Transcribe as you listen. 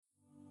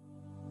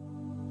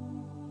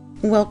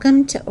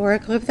Welcome to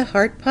Oracle of the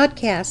Heart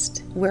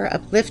podcast, where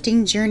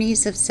uplifting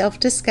journeys of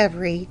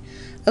self-discovery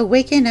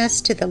awaken us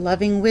to the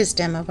loving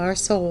wisdom of our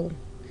soul.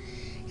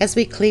 As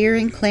we clear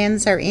and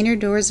cleanse our inner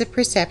doors of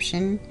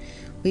perception,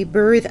 we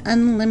birth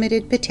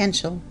unlimited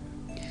potential.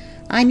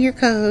 I'm your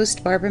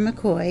co-host, Barbara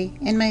McCoy,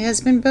 and my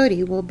husband,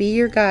 Bodhi, will be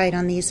your guide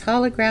on these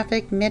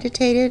holographic,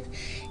 meditative,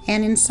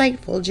 and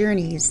insightful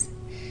journeys.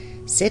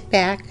 Sit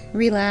back,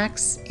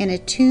 relax, and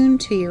attune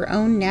to your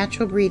own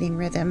natural breathing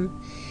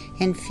rhythm,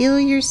 and feel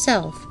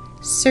yourself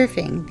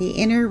surfing the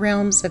inner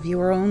realms of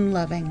your own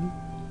loving.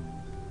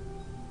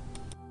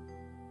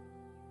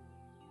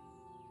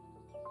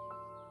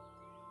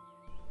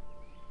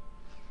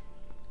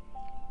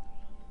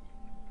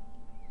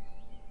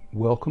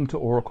 Welcome to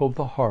Oracle of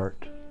the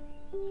Heart,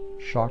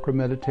 Chakra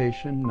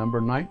Meditation number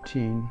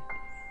 19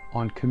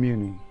 on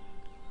Communing.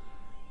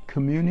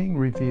 Communing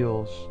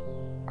reveals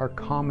our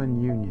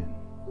common union.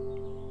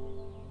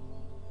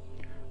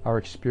 Our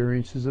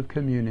experiences of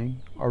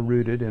communing are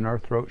rooted in our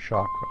throat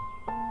chakra.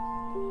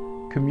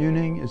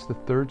 Communing is the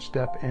third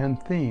step and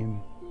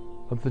theme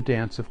of the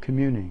dance of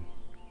communing.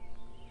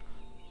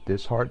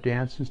 This heart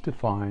dance is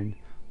defined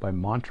by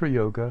mantra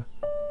yoga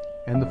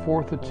and the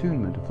fourth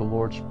attunement of the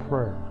Lord's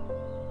Prayer,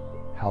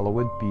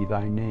 Hallowed be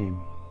thy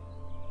name.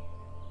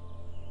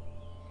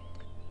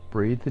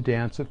 Breathe the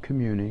dance of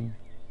communing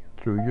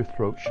through your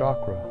throat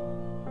chakra.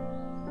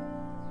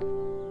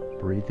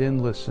 Breathe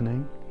in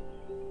listening.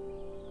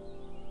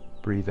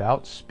 Breathe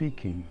out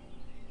speaking.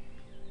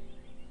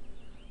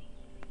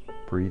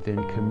 Breathe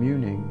in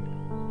communing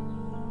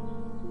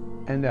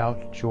and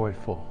out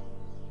joyful.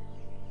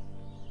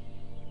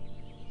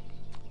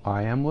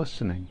 I am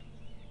listening.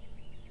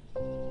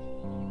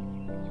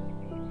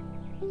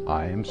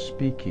 I am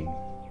speaking.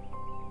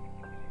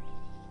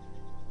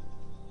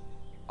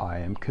 I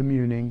am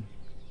communing.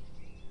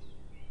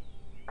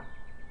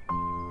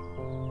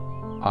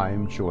 I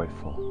am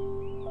joyful.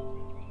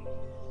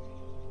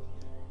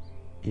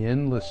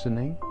 In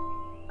listening,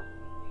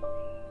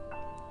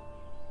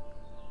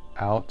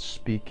 out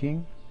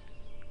speaking,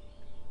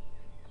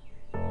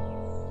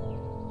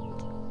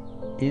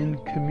 in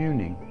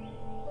communing,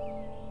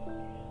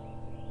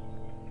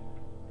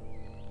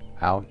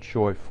 out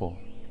joyful.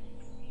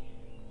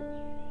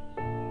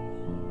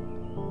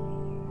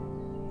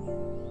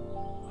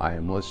 I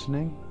am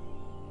listening,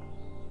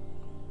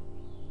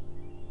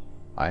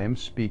 I am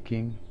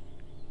speaking,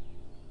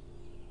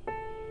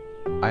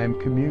 I am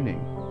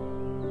communing,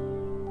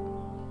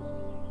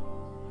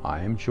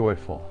 I am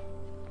joyful.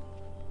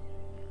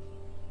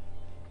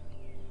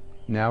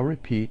 Now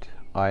repeat,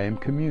 I am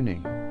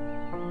communing.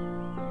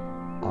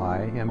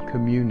 I am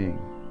communing.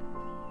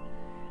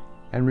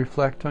 And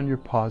reflect on your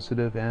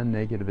positive and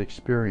negative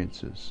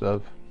experiences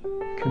of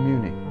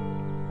communing.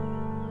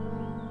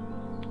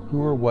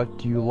 Who or what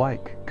do you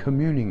like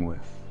communing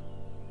with?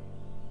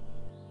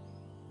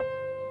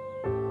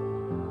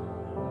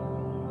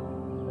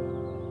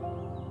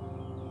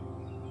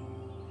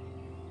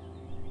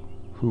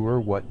 Who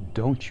or what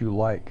don't you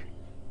like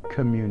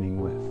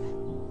communing with?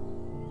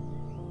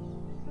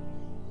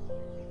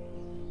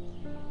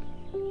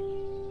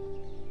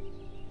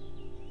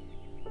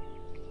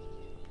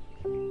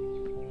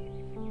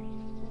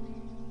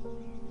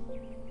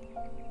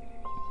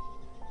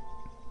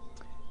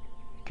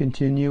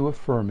 Continue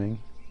affirming,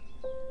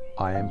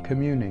 I am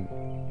communing.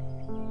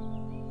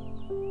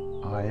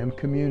 I am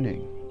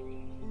communing.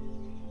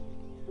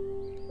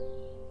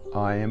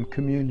 I am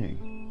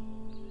communing.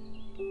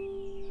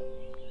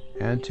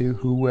 And to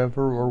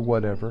whoever or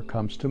whatever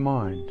comes to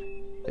mind,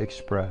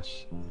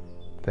 express,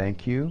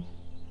 thank you,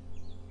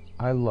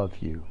 I love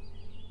you,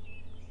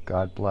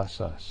 God bless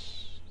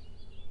us.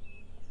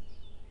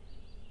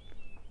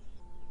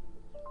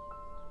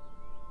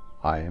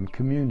 I am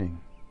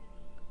communing.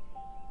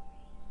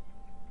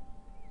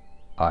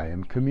 I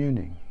am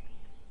communing.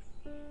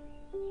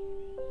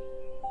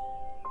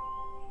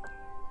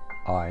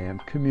 I am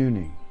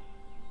communing.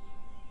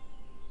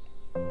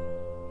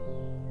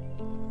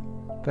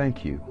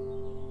 Thank you.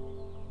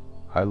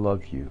 I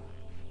love you.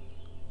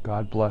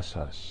 God bless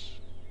us.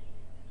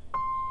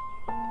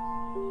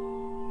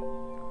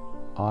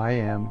 I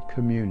am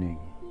communing.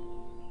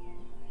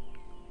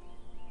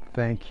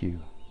 Thank you.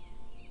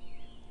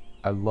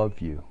 I love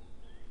you.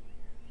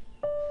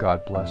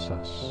 God bless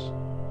us.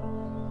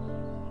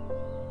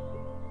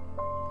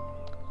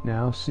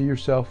 Now see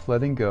yourself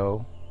letting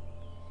go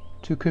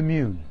to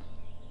commune,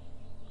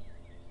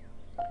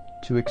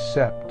 to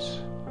accept,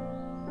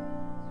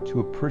 to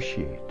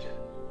appreciate,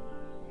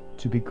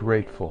 to be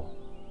grateful,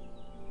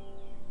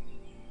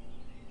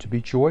 to be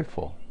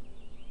joyful,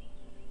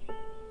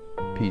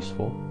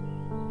 peaceful,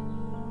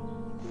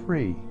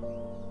 free,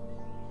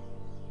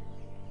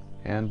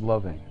 and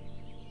loving.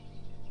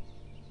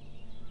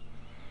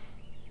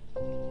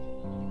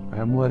 I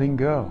am letting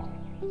go.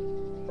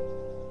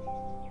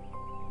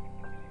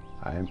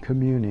 I am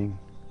communing.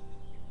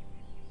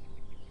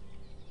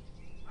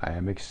 I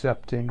am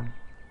accepting.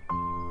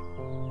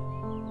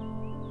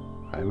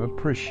 I am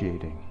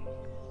appreciating.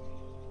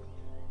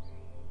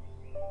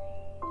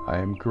 I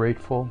am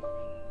grateful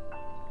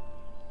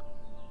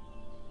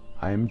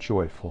I am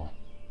joyful.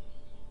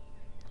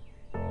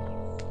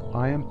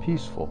 I am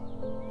peaceful.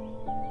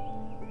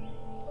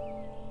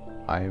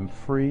 I am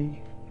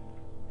free.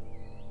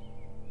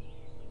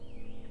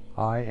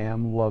 I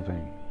am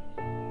loving.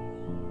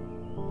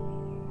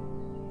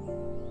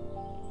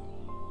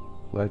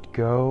 Let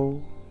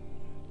go,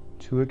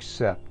 to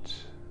accept,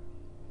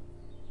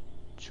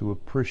 to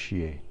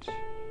appreciate,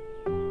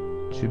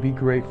 to be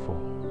grateful,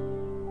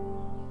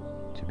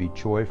 to be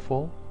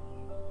joyful,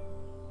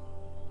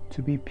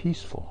 to be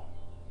peaceful,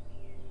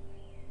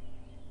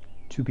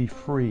 to be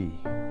free,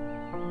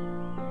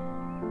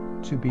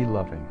 to be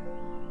loving.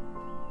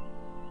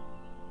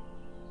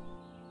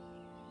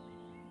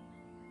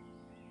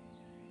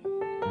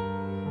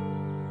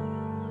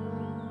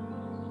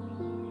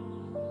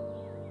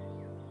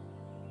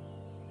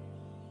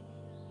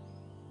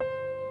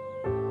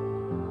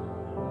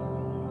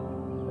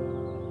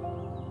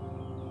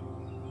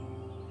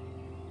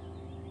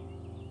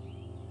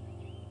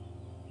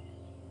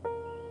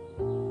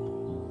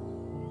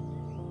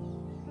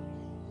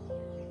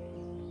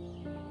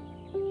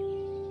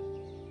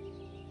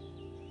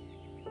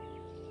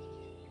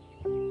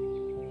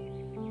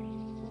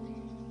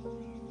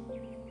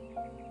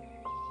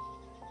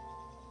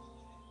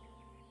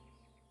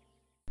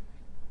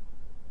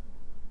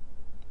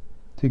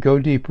 To go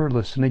deeper,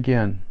 listen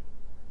again.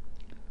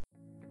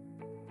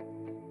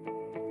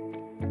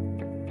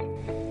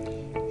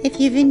 If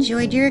you've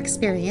enjoyed your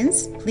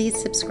experience,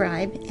 please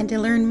subscribe, and to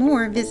learn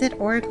more, visit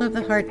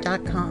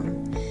oracleoftheheart.com.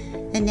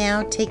 And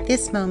now take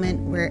this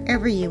moment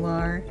wherever you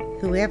are,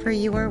 whoever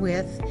you are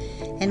with,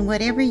 and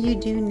whatever you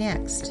do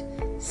next,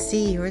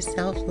 see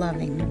yourself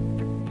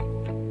loving.